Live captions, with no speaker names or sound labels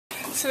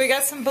So we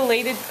got some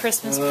belated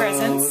Christmas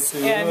presents,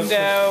 and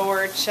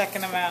we're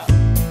checking them out.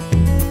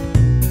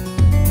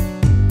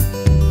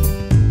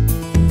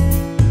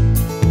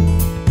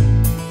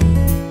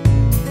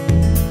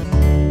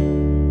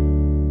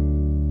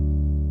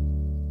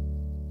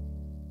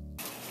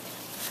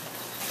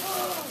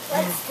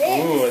 What's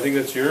this? Ooh, I think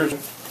that's yours.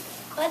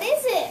 What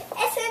is it?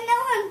 It's a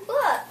Nolan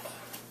book.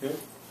 Yep.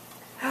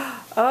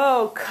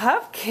 Oh,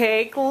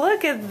 Cupcake,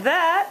 look at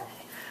that.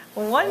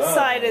 One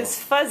side is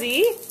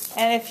fuzzy,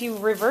 and if you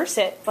reverse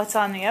it, what's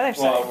on the other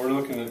side? Well, we're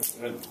looking at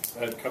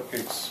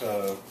Cupcake's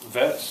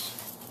vest.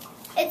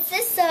 It's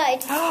this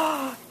side.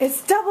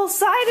 It's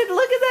double-sided.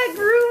 Look at that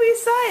groovy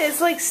side. It's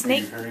like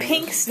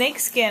pink snake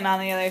skin on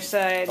the other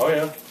side. Oh,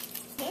 yeah.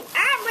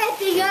 I'm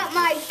ripping up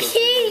my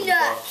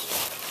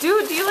peanuts.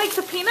 Dude, do you like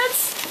the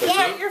peanuts? Is Yeah.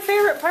 that your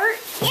favorite part?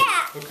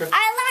 Yeah. Okay.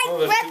 I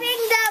like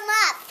ripping them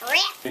up.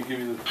 Can I give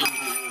you the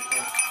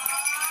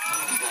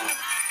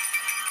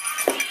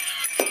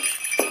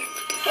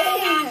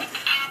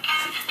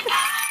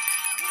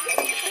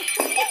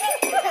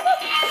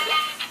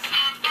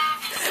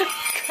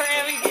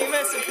Grammy gave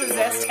us a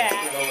possessed hat.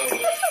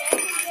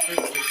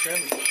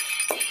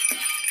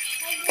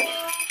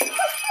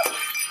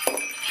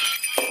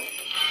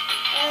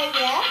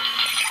 Yeah.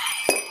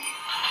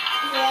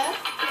 Yeah.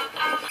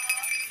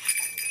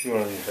 You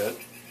want it on your head?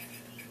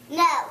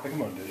 No.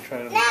 Come on, dude. Try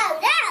it on. No.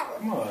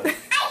 Come on. I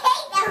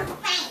hate those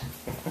things.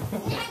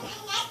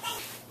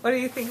 What do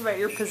you think about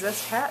your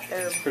possessed hat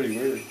there? It's pretty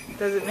weird.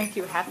 Does it make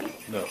you happy?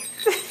 No.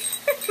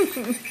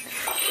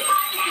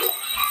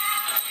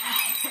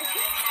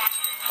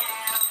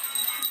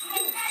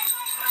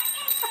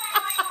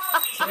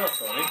 It's not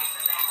funny.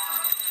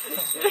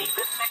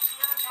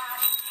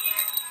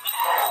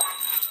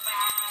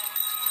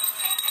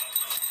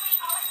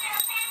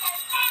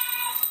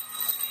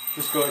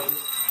 Just go like this.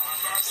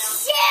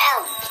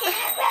 Shoot!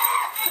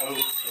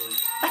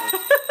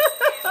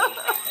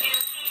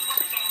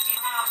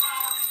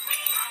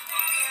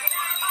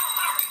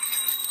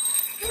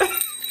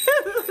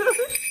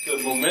 The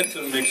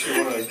momentum makes you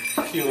want to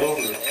keel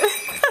over.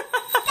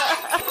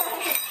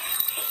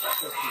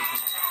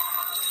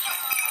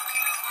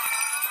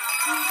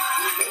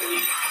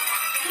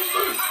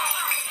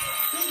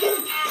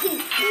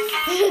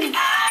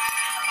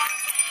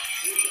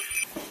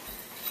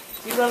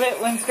 You love it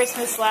when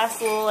Christmas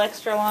lasts a little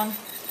extra long?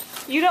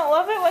 You don't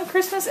love it when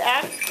Christmas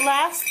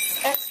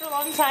lasts extra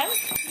long time?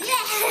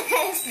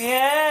 Yes!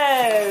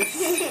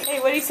 Yes! Hey,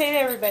 what do you say to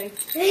everybody?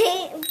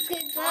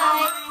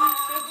 Goodbye.